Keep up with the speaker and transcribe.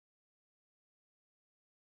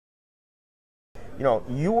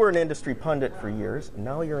you were an industry pundit for years.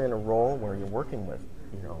 Now you're in a role where you're working with,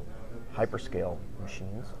 hyperscale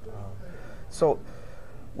machines. So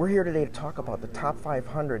we're here today to talk about the top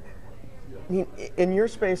 500. I mean, in your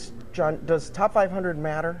space, John, does top 500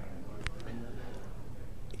 matter?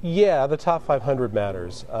 Yeah, the top 500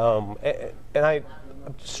 matters. And I'm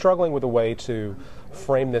struggling with a way to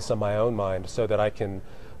frame this in my own mind so that I can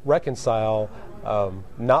reconcile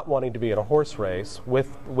not wanting to be in a horse race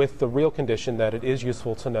with the real condition that it is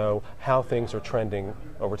useful to know how things are trending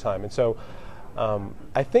over time. And so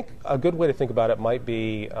I think a good way to think about it might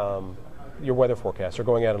be your weather forecast, or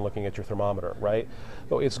going out and looking at your thermometer, right?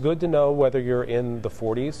 So it's good to know whether you're in the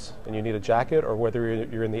 40s and you need a jacket, or whether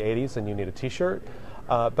you're in the 80s and you need a t-shirt.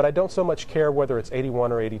 But I don't so much care whether it's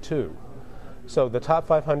 81 or 82. So the top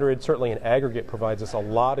 500, certainly in aggregate, provides us a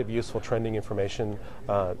lot of useful trending information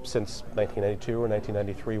since 1992 or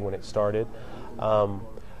 1993 when it started.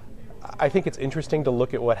 I think it's interesting to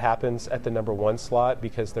look at what happens at the number 1 slot,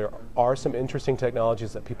 because there are some interesting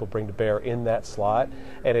technologies that people bring to bear in that slot,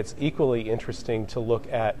 and it's equally interesting to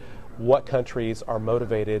look at what countries are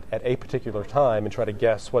motivated at a particular time and try to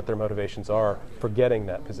guess what their motivations are for getting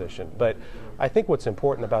that position. But I think what's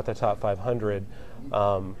important about the top 500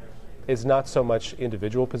 is not so much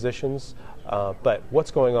individual positions, but what's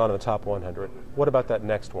going on in the top 100. What about that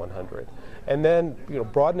next 100? And then,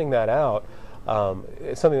 broadening that out,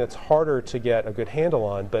 it's something that's harder to get a good handle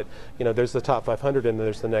on, but there's the top 500 and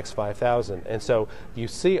there's the next 5,000. And so you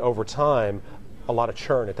see over time a lot of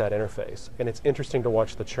churn at that interface. And it's interesting to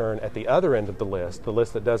watch the churn at the other end of the list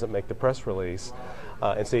that doesn't make the press release,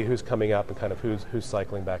 and see who's coming up and kind of who's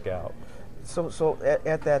cycling back out. So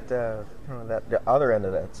at that the other end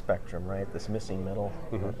of that spectrum, right? This missing middle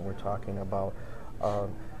we're talking about.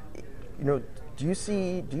 Do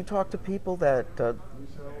you talk to people that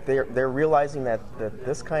they're realizing that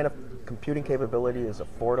this kind of computing capability is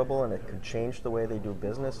affordable and it could change the way they do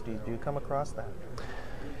business? Do you come across that?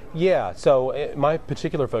 Yeah, so my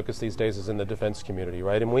particular focus these days is in the defense community,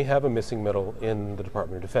 right? And we have a missing middle in the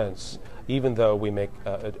Department of Defense, even though we make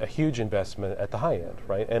a huge investment at the high end,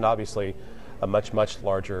 right? And obviously a much, much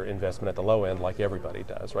larger investment at the low end, like everybody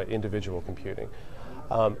does, right? Individual computing.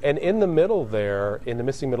 And in the middle there, in the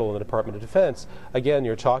missing middle in the Department of Defense, again,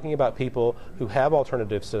 you're talking about people who have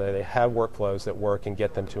alternatives today. They have workflows that work and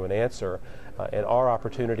get them to an answer. And our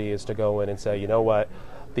opportunity is to go in and say, you know what,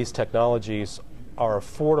 these technologies are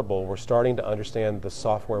affordable. We're starting to understand the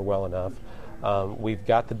software well enough. We've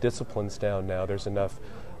got the disciplines down now. There's enough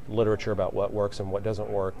literature about what works and what doesn't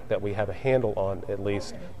work that we have a handle on at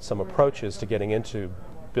least some approaches to getting into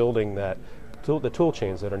building the tool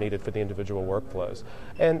chains that are needed for the individual workflows.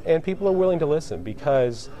 And people are willing to listen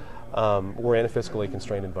because we're in a fiscally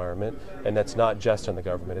constrained environment, and that's not just in the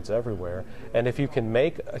government, it's everywhere. And if you can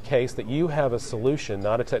make a case that you have a solution,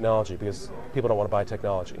 not a technology, because people don't want to buy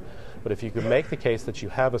technology, but if you can make the case that you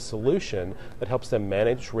have a solution that helps them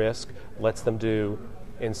manage risk, lets them do,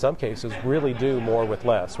 in some cases, really do more with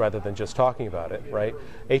less rather than just talking about it, right?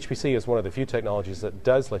 HPC is one of the few technologies that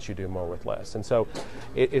does let you do more with less. And so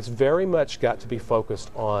it's very much got to be focused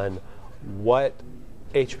on what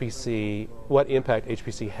impact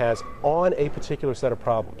HPC has on a particular set of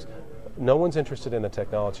problems. No one's interested in the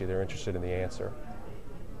technology, they're interested in the answer.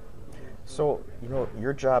 So,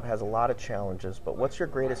 your job has a lot of challenges, but what's your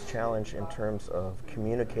greatest challenge in terms of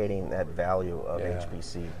communicating that value of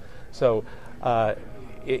HPC? So,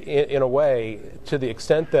 in a way, to the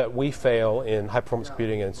extent that we fail in high-performance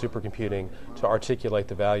computing and supercomputing to articulate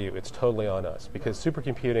the value, it's totally on us, because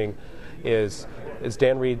supercomputing is, as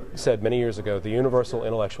Dan Reed said many years ago, the universal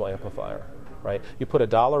intellectual amplifier, right? You put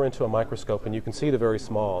 $1 into a microscope and you can see the very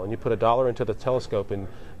small, and you put $1 into the telescope and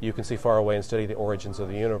you can see far away and study the origins of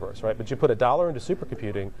the universe, right? But you put $1 into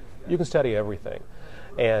supercomputing, you can study everything.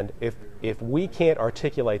 And if we can't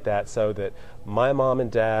articulate that so that my mom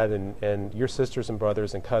and dad and your sisters and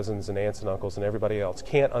brothers and cousins and aunts and uncles and everybody else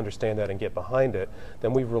can't understand that and get behind it,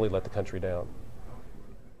 then we've really let the country down.